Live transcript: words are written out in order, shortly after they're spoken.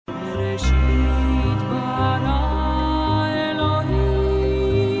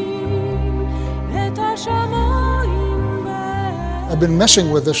been messing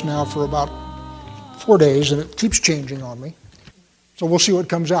with this now for about 4 days, and it keeps changing on me. So we'll see what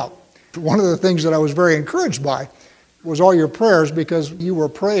comes out. One of the things that I was very encouraged by was all your prayers, because you were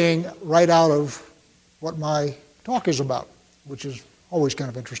praying right out of what my talk is about, which is always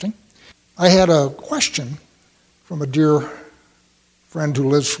kind of interesting. I had a question from a dear friend who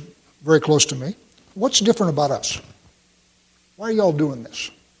lives very close to me. What's different about us? Why are y'all doing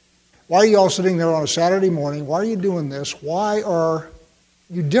this? Why are y'all sitting there on a Saturday morning? Why are you doing this? Why are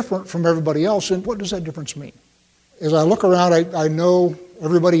you different from everybody else? And what does that difference mean? As I look around, I know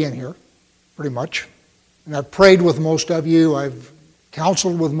everybody in here, pretty much. And I've prayed with most of you. I've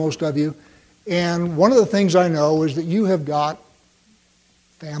counseled with most of you. And one of the things I know is that you have got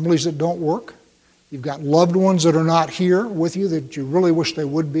families that don't work. You've got loved ones that are not here with you that you really wish they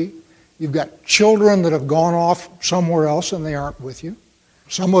would be. You've got children that have gone off somewhere else and they aren't with you.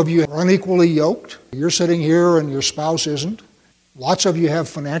 Some of you are unequally yoked. You're sitting here and your spouse isn't. Lots of you have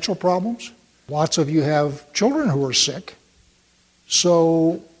financial problems. Lots of you have children who are sick.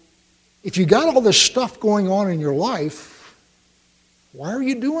 So if you got all this stuff going on in your life, why are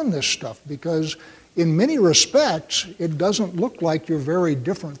you doing this stuff? Because in many respects, it doesn't look like you're very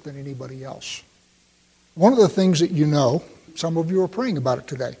different than anybody else. One of the things that you know, some of you are praying about it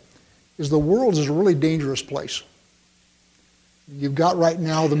today, is the world is a really dangerous place. You've got right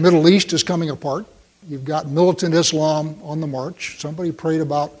now, the Middle East is coming apart. You've got militant Islam on the march. Somebody prayed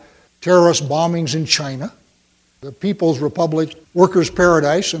about terrorist bombings in China. The People's Republic, workers'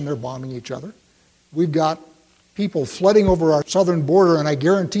 paradise, and they're bombing each other. We've got people flooding over our southern border, and I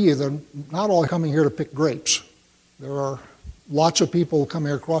guarantee you they're not all coming here to pick grapes. There are lots of people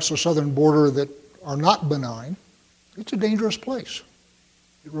coming across the southern border that are not benign. It's a dangerous place.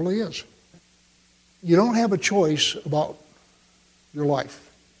 It really is. You don't have a choice about your life.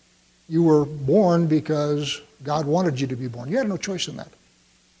 You were born because God wanted you to be born. You had no choice in that.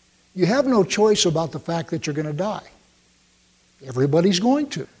 You have no choice about the fact that you're going to die. Everybody's going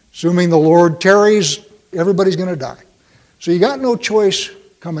to. Assuming the Lord tarries, everybody's going to die. So you got no choice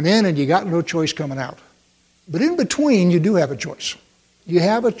coming in and you got no choice coming out. But in between, you do have a choice. You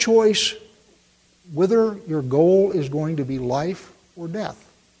have a choice whether your goal is going to be life or death.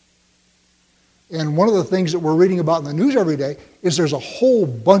 And one of the things that we're reading about in the news every day is there's a whole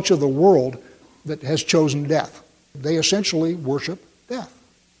bunch of the world that has chosen death. They essentially worship death.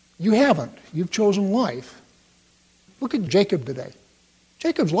 You haven't. You've chosen life. Look at Jacob today.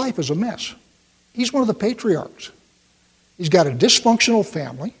 Jacob's life is a mess. He's one of the patriarchs. He's got a dysfunctional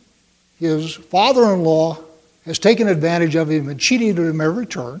family. His father-in-law has taken advantage of him and cheated him every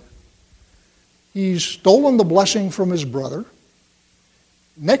turn. He's stolen the blessing from his brother.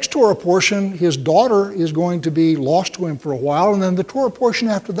 Next Torah portion, his daughter is going to be lost to him for a while, and then the Torah portion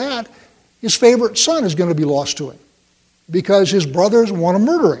after that, his favorite son is going to be lost to him because his brothers want to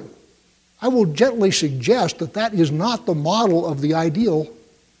murder him. I will gently suggest that that is not the model of the ideal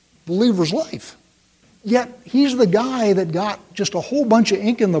believer's life. Yet he's the guy that got just a whole bunch of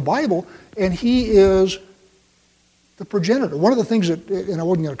ink in the Bible, and he is the progenitor. One of the things that, and I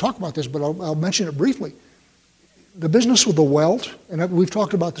wasn't going to talk about this, but I'll mention it briefly, the business with the welt, and we've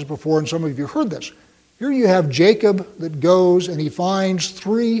talked about this before, and some of you heard this. Here you have Jacob that goes and he finds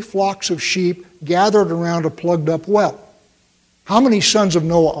 3 flocks of sheep gathered around a plugged up well. How many sons of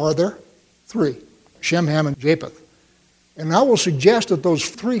Noah are there? 3, Shem, Ham, and Japheth. And I will suggest that those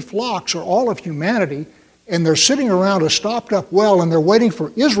 3 flocks are all of humanity, and they're sitting around a stopped up well, and they're waiting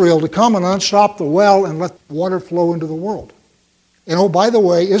for Israel to come and unstop the well and let water flow into the world. And oh, by the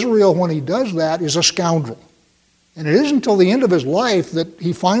way, Israel, when he does that, is a scoundrel. And it isn't until the end of his life that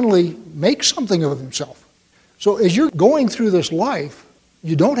he finally makes something of himself. So as you're going through this life,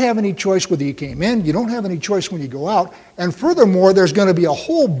 you don't have any choice whether you came in, you don't have any choice when you go out, and furthermore, there's going to be a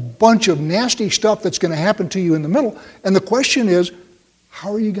whole bunch of nasty stuff that's going to happen to you in the middle, and the question is,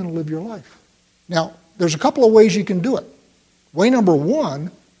 how are you going to live your life? Now, there's a couple of ways you can do it. Way number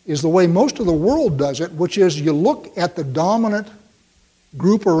 1 is the way most of the world does it, which is you look at the dominant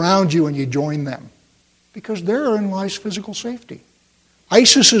group around you and you join them. Because therein lies physical safety.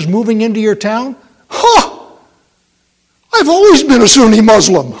 ISIS is moving into your town? I've always been a Sunni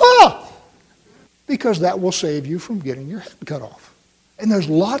Muslim. Because that will save you from getting your head cut off. And there's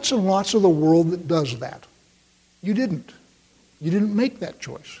lots and lots of the world that does that. You didn't. You didn't make that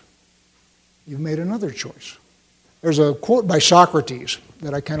choice. You've made another choice. There's a quote by Socrates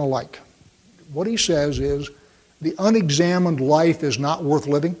that I kind of like. What he says is, the unexamined life is not worth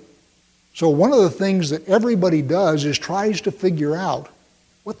living. So one of the things that everybody does is tries to figure out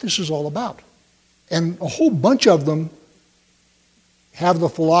what this is all about. And a whole bunch of them have the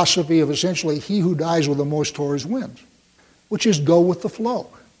philosophy of essentially he who dies with the most toys wins. which is go with the flow.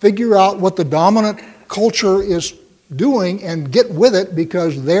 Figure out what the dominant culture is doing and get with it,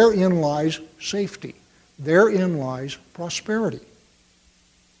 because therein lies safety. Therein lies prosperity.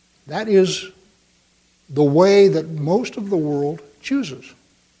 That is the way that most of the world chooses.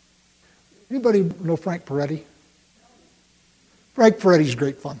 Anybody know Frank Peretti? Frank Peretti's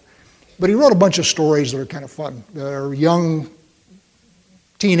great fun. But he wrote a bunch of stories that are kind of fun. They're young,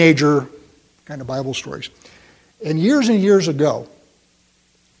 teenager kind of Bible stories. And years ago,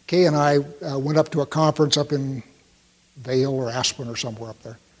 Kay and I went up to a conference up in Vail or Aspen or somewhere up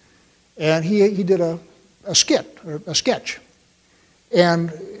there. And he did a sketch. And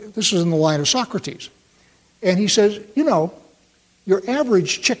this is in the line of Socrates. And he says, you know, your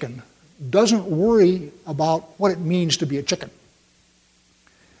average chicken doesn't worry about what it means to be a chicken.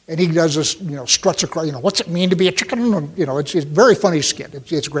 And he does this, struts across, what's it mean to be a chicken? And, it's a very funny skit.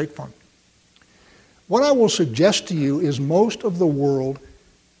 It's great fun. What I will suggest to you is most of the world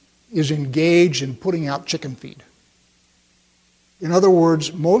is engaged in putting out chicken feed. In other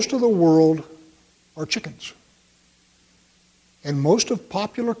words, most of the world are chickens. And most of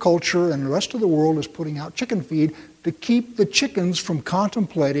popular culture and the rest of the world is putting out chicken feed to keep the chickens from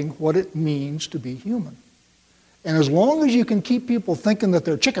contemplating what it means to be human. And as long as you can keep people thinking that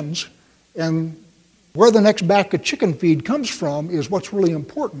they're chickens, and where the next batch of chicken feed comes from is what's really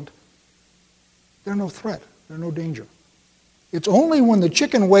important, they're no threat, they're no danger. It's only when the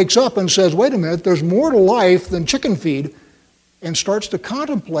chicken wakes up and says, wait a minute, there's more to life than chicken feed, and starts to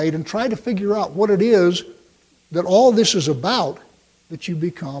contemplate and try to figure out what it is that all this is about, that you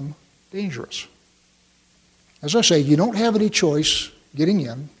become dangerous. As I say, you don't have any choice getting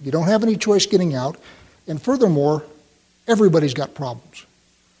in, you don't have any choice getting out, and furthermore, everybody's got problems.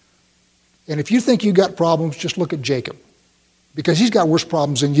 And if you think you got problems, just look at Jacob, because he's got worse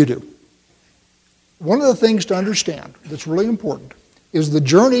problems than you do. One of the things to understand that's really important is the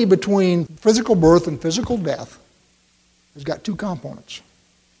journey between physical birth and physical death has got two components.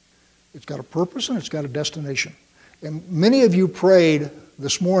 It's got a purpose and it's got a destination. And many of you prayed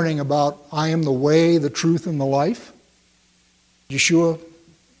this morning about, I am the way, the truth, and the life. Yeshua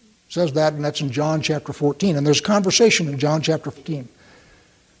says that, and that's in John chapter 14. And there's a conversation in John chapter 15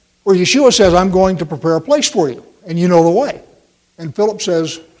 where Yeshua says, I'm going to prepare a place for you, and you know the way. And Philip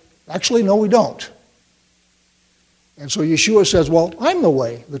says, actually, no, we don't. And so Yeshua says, well, I'm the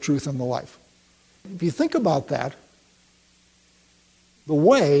way, the truth, and the life. If you think about that, the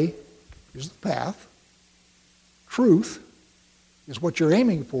way is the path. Truth is what you're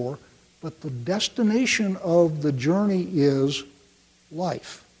aiming for, but the destination of the journey is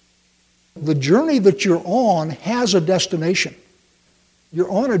life. The journey that you're on has a destination.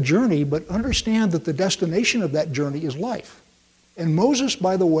 You're on a journey, but understand that the destination of that journey is life. And Moses,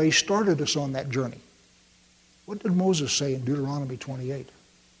 by the way, started us on that journey. What did Moses say in Deuteronomy 28?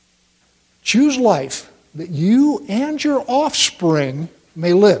 Choose life that you and your offspring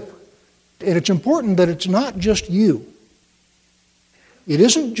may live. And it's important that it's not just you. It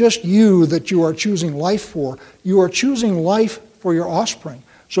isn't just you that you are choosing life for. You are choosing life for your offspring.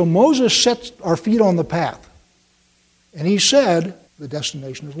 So Moses sets our feet on the path. And he said, the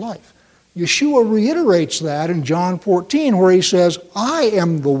destination is life. Yeshua reiterates that in John 14, where he says, I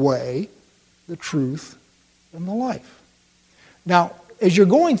am the way, the truth, and the life. Now, as you're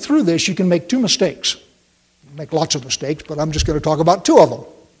going through this, you can make two mistakes. You make lots of mistakes, but I'm just going to talk about two of them.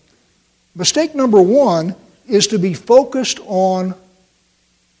 Mistake number one is to be focused on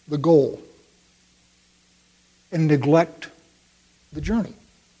the goal and neglect the journey.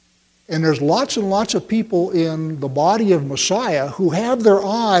 And there's lots and lots of people in the body of Messiah who have their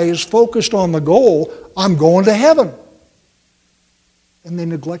eyes focused on the goal, I'm going to heaven. And they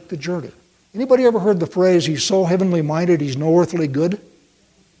neglect the journey. Anybody ever heard the phrase, he's so heavenly minded, he's no earthly good?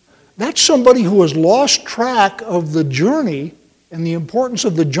 That's somebody who has lost track of the journey and the importance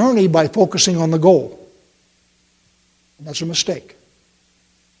of the journey by focusing on the goal. And that's a mistake.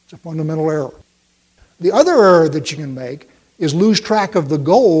 It's a fundamental error. The other error that you can make is lose track of the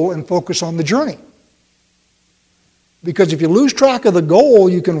goal and focus on the journey. Because if you lose track of the goal,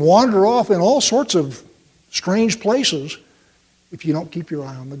 you can wander off in all sorts of strange places if you don't keep your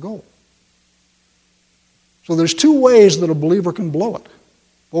eye on the goal. So there's two ways that a believer can blow it.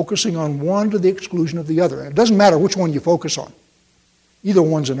 Focusing on one to the exclusion of the other. And it doesn't matter which one you focus on. Either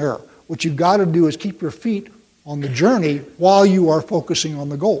one's an error. What you've got to do is keep your feet on the journey while you are focusing on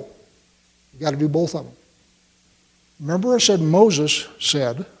the goal. You've got to do both of them. Remember I said Moses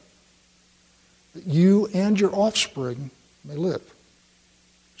said that you and your offspring may live.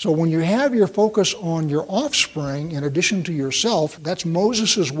 So when you have your focus on your offspring in addition to yourself, that's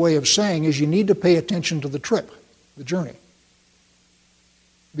Moses' way of saying is you need to pay attention to the trip, the journey.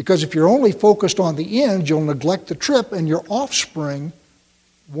 Because if you're only focused on the end, you'll neglect the trip, and your offspring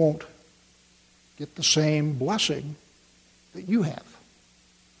won't get the same blessing that you have.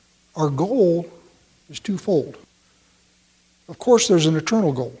 Our goal is twofold. Of course, there's an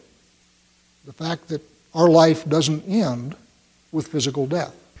eternal goal. The fact that our life doesn't end with physical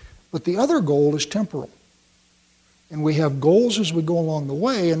death. But the other goal is temporal. And we have goals as we go along the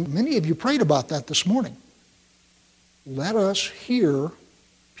way, and many of you prayed about that this morning. Let us hear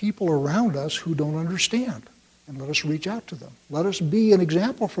people around us who don't understand, and let us reach out to them. Let us be an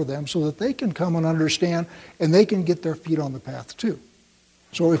example for them so that they can come and understand, and they can get their feet on the path too.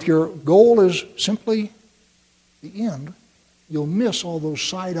 So if your goal is simply the end, you'll miss all those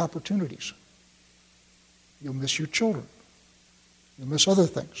side opportunities. You'll miss your children. You'll miss other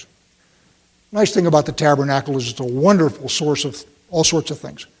things. Nice thing about the tabernacle is it's a wonderful source of all sorts of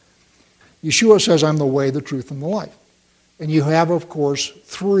things. Yeshua says, I'm the way, the truth, and the life. And you have, of course,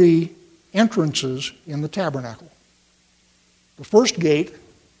 3 entrances in the tabernacle. The first gate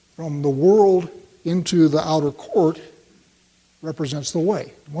from the world into the outer court represents the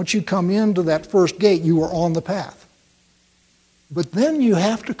way. Once you come into that first gate, you are on the path. But then you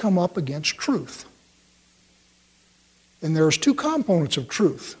have to come up against truth. And there's 2 components of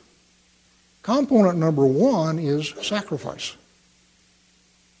truth. Component number 1 is sacrifice.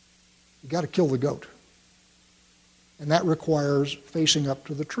 You've got to kill the goat. And that requires facing up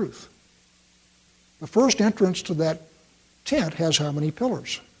to the truth. The first entrance to that tent has how many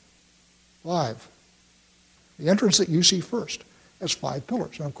pillars? 5. The entrance that you see first has 5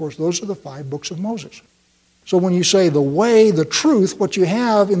 pillars. And of course, those are the 5 books of Moses. So when you say the way, the truth, what you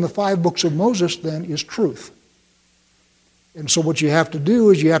have in the 5 books of Moses then is truth. And so what you have to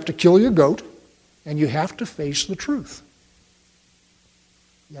do is you have to kill your goat, and you have to face the truth.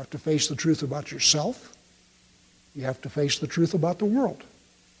 You have to face the truth about yourself. You have to face the truth about the world.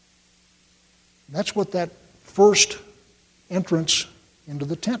 And that's what that first entrance into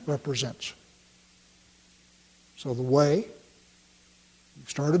the tent represents. So the way, you've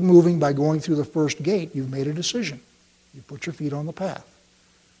started moving by going through the first gate. You've made a decision. You put your feet on the path.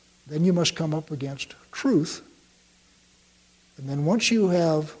 Then you must come up against truth. And then once you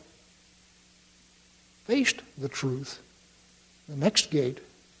have faced the truth, the next gate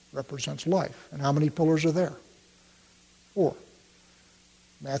represents life. And how many pillars are there? 4.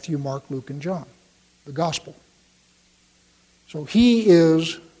 Matthew, Mark, Luke, and John. The gospel. So he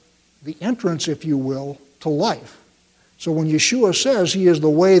is the entrance, if you will, to life. So when Yeshua says he is the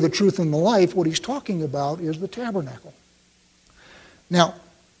way, the truth, and the life, what he's talking about is the tabernacle. Now,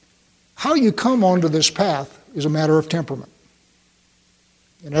 how you come onto this path is a matter of temperament.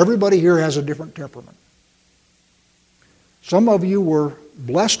 And everybody here has a different temperament. Some of you were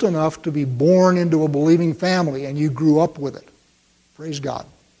blessed enough to be born into a believing family and you grew up with it. Praise God.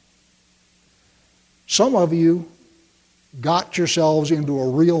 Some of you got yourselves into a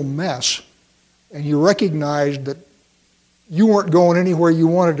real mess and you recognized that you weren't going anywhere you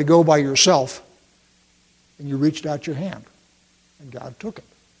wanted to go by yourself, and you reached out your hand and God took it.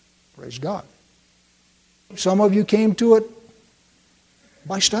 Praise God. Some of you came to it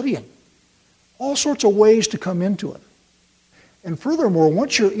by studying. All sorts of ways to come into it. And furthermore,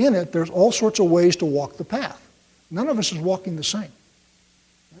 once you're in it, there's all sorts of ways to walk the path. None of us is walking the same.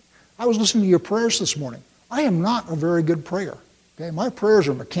 I was listening to your prayers this morning. I am not a very good prayer. Okay? My prayers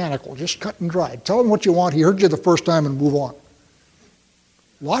are mechanical, just cut and dried. Tell him what you want. He heard you the first time and move on.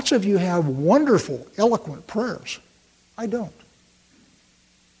 Lots of you have wonderful, eloquent prayers. I don't.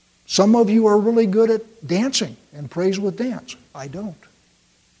 Some of you are really good at dancing and praise with dance. I don't.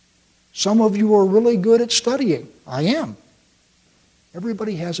 Some of you are really good at studying. I am.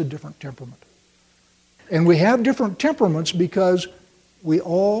 Everybody has a different temperament. And we have different temperaments because we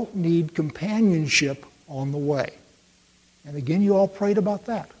all need companionship on the way. And again, you all prayed about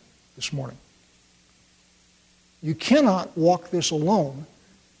that this morning. You cannot walk this alone.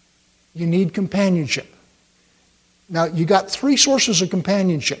 You need companionship. Now, you got 3 sources of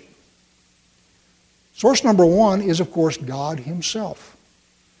companionship. Source number 1 is, of course, God himself.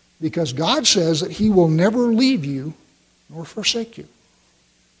 Because God says that he will never leave you nor forsake you.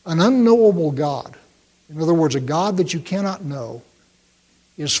 An unknowable God, in other words, a God that you cannot know,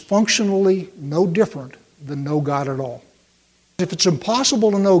 is functionally no different than no God at all. If it's impossible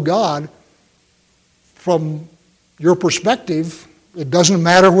to know God, from your perspective, it doesn't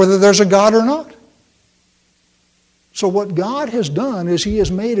matter whether there's a God or not. So what God has done is he has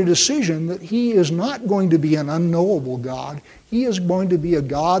made a decision that he is not going to be an unknowable God. He is going to be a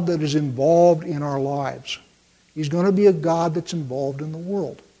God that is involved in our lives. He's going to be a God that's involved in the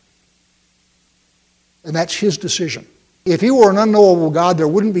world. And that's his decision. If he were an unknowable God, there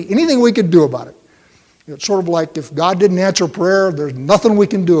wouldn't be anything we could do about it. It's sort of like if God didn't answer prayer, there's nothing we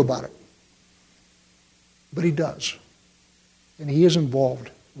can do about it. But he does. And he is involved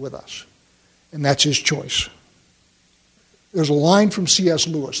with us. And that's his choice. There's a line from C.S.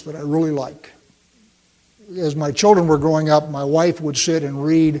 Lewis that I really like. As my children were growing up, my wife would sit and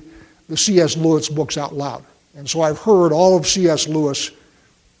read the C.S. Lewis books out loud. And so I've heard all of C.S. Lewis,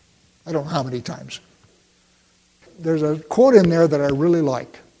 I don't know how many times. There's a quote in there that I really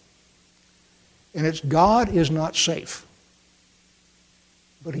like. And it's, God is not safe,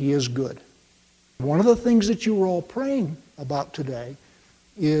 but he is good. One of the things that you were all praying about today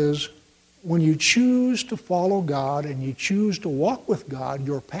is when you choose to follow God and you choose to walk with God,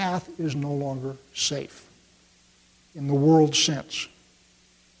 your path is no longer safe in the world's sense.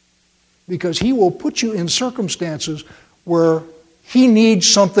 Because he will put you in circumstances where he needs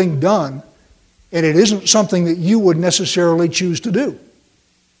something done, and it isn't something that you would necessarily choose to do.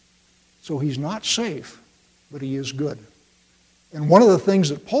 So he's not safe, but he is good. And one of the things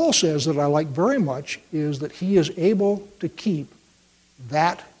that Paul says that I like very much is that he is able to keep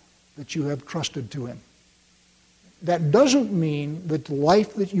that you have trusted to him. That doesn't mean that the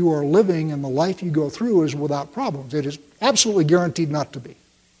life that you are living and the life you go through is without problems. It is absolutely guaranteed not to be.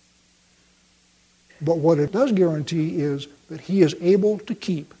 But what it does guarantee is that he is able to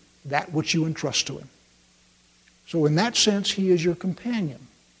keep that which you entrust to him. So in that sense, he is your companion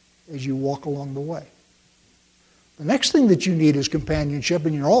as you walk along the way. The next thing that you need is companionship,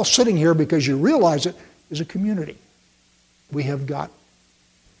 and you're all sitting here because you realize it, is a community. We have got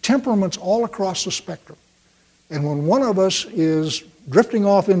temperaments all across the spectrum. And when one of us is drifting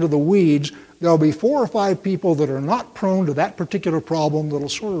off into the weeds, there'll be 4 or 5 people that are not prone to that particular problem that'll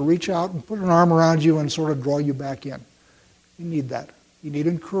sort of reach out and put an arm around you and sort of draw you back in. You need that. You need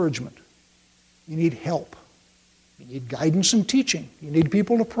encouragement. You need help. You need guidance and teaching. You need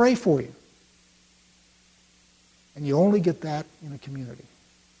people to pray for you. And you only get that in a community.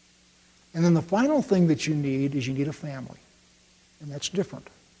 And then the final thing that you need is you need a family. And that's different.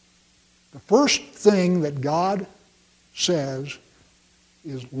 The first thing that God says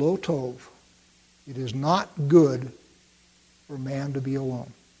is lo tov. It is not good for man to be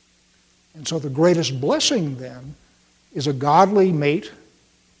alone. And so the greatest blessing then is a godly mate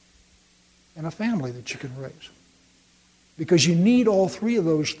and a family that you can raise. Because you need all 3 of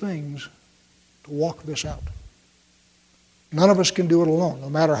those things to walk this out. None of us can do it alone, no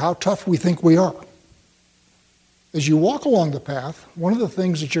matter how tough we think we are. As you walk along the path, one of the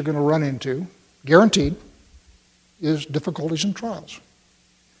things that you're going to run into, guaranteed, is difficulties and trials.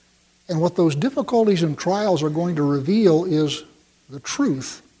 And what those difficulties and trials are going to reveal is the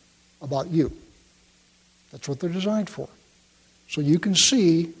truth about you. That's what they're designed for. So you can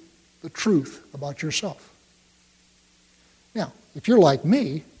see the truth about yourself. Now, if you're like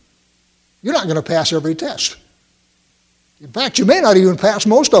me, you're not going to pass every test. In fact, you may not even pass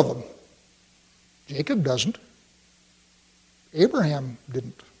most of them. Jacob doesn't. Abraham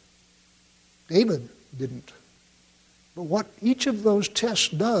didn't. David didn't. But what each of those tests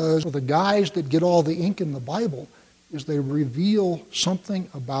does for the guys that get all the ink in the Bible is they reveal something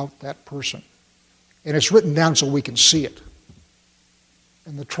about that person. And it's written down so we can see it.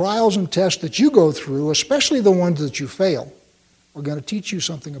 And the trials and tests that you go through, especially the ones that you fail, are going to teach you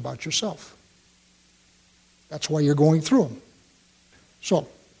something about yourself. That's why you're going through them. So,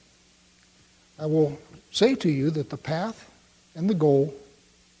 I will say to you that the path and the goal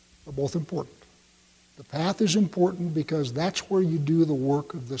are both important. The path is important because that's where you do the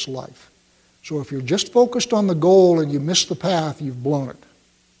work of this life. So if you're just focused on the goal and you miss the path, you've blown it.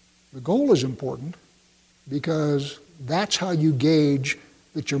 The goal is important because that's how you gauge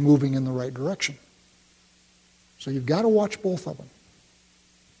that you're moving in the right direction. So you've got to watch both of them.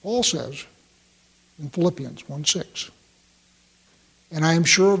 Paul says in Philippians 1:6, "And I am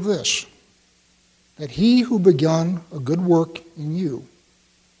sure of this, that he who begun a good work in you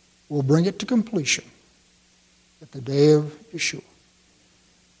will bring it to completion at the day of Yeshua."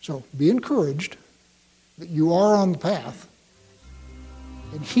 So be encouraged that you are on the path,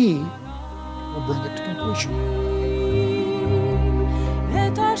 and he will bring it to completion.